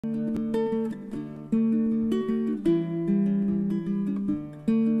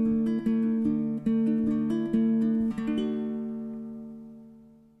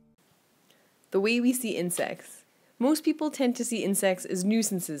way we see insects. Most people tend to see insects as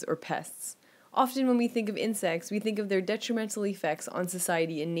nuisances or pests. Often when we think of insects, we think of their detrimental effects on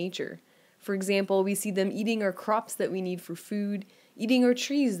society and nature. For example, we see them eating our crops that we need for food, eating our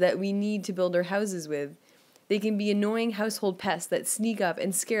trees that we need to build our houses with. They can be annoying household pests that sneak up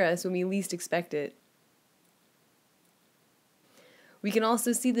and scare us when we least expect it. We can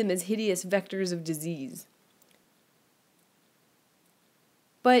also see them as hideous vectors of disease.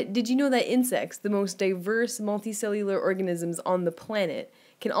 But did you know that insects, the most diverse multicellular organisms on the planet,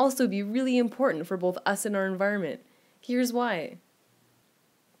 can also be really important for both us and our environment? Here's why.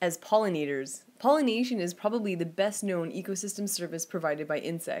 As pollinators, pollination is probably the best known ecosystem service provided by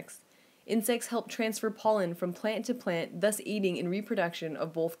insects. Insects help transfer pollen from plant to plant, thus aiding in reproduction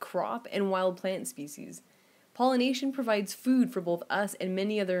of both crop and wild plant species. Pollination provides food for both us and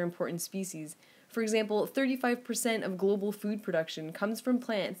many other important species. For example, 35% of global food production comes from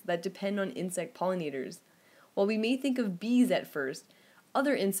plants that depend on insect pollinators. While we may think of bees at first,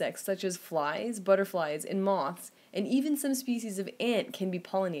 other insects such as flies, butterflies, and moths, and even some species of ant can be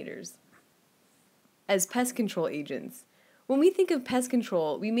pollinators. As pest control agents. When we think of pest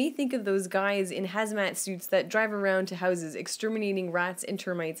control, we may think of those guys in hazmat suits that drive around to houses exterminating rats and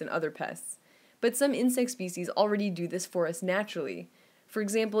termites and other pests. But some insect species already do this for us naturally. For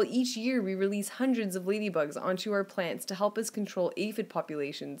example, each year we release hundreds of ladybugs onto our plants to help us control aphid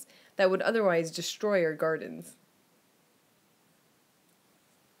populations that would otherwise destroy our gardens.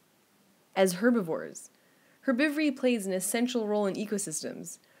 As herbivores. Herbivory plays an essential role in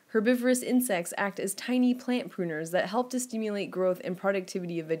ecosystems. Herbivorous insects act as tiny plant pruners that help to stimulate growth and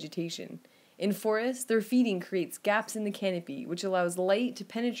productivity of vegetation. In forests, their feeding creates gaps in the canopy, which allows light to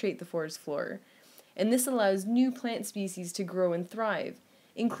penetrate the forest floor. And this allows new plant species to grow and thrive,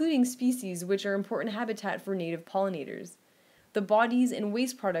 including species which are important habitat for native pollinators. The bodies and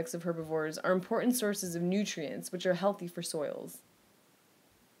waste products of herbivores are important sources of nutrients which are healthy for soils.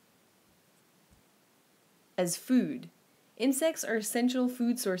 As food. Insects are essential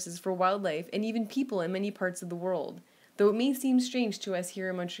food sources for wildlife and even people in many parts of the world. Though it may seem strange to us here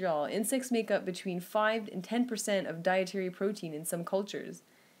in Montreal, insects make up between 5 and 10% of dietary protein in some cultures.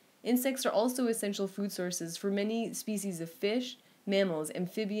 Insects are also essential food sources for many species of fish, mammals,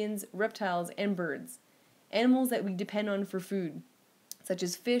 amphibians, reptiles, and birds. Animals that we depend on for food, such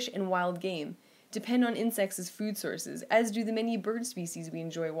as fish and wild game, depend on insects as food sources, as do the many bird species we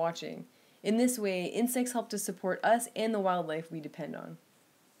enjoy watching. In this way, insects help to support us and the wildlife we depend on.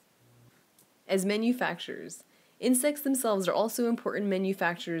 As manufacturers. Insects themselves are also important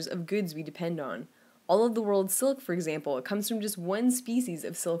manufacturers of goods we depend on. All of the world's silk, for example, comes from just one species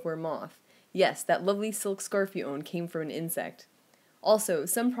of silkworm moth. Yes, that lovely silk scarf you own came from an insect. Also,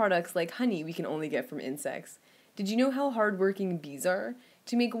 some products like honey we can only get from insects. Did you know how hardworking bees are?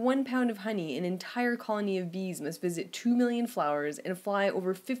 To make 1 pound of honey, an entire colony of bees must visit 2 million flowers and fly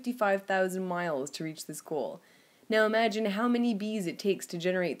over 55,000 miles to reach this goal. Now imagine how many bees it takes to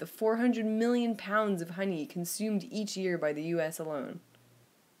generate the 400 million pounds of honey consumed each year by the US alone.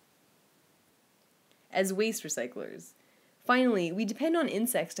 As waste recyclers. Finally, we depend on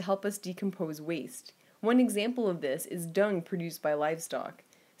insects to help us decompose waste. One example of this is dung produced by livestock.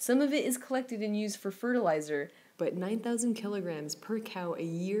 Some of it is collected and used for fertilizer, but 9,000 kilograms per cow a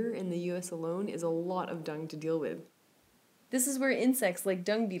year in the US alone is a lot of dung to deal with. This is where insects like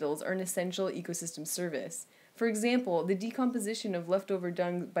dung beetles are an essential ecosystem service. For example, the decomposition of leftover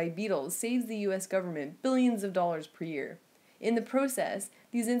dung by beetles saves the US government billions of dollars per year. In the process,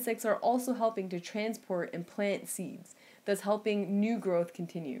 these insects are also helping to transport and plant seeds, thus helping new growth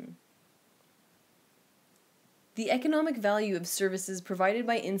continue. The economic value of services provided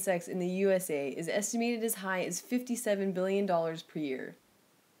by insects in the USA is estimated as high as $57 billion per year.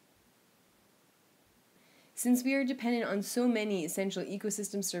 Since we are dependent on so many essential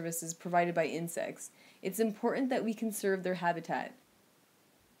ecosystem services provided by insects, it's important that we conserve their habitat.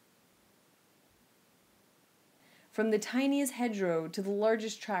 From the tiniest hedgerow to the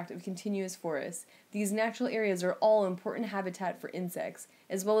largest tract of continuous forest, these natural areas are all important habitat for insects,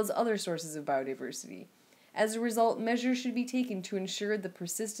 as well as other sources of biodiversity. As a result, measures should be taken to ensure the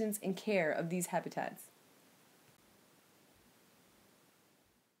persistence and care of these habitats.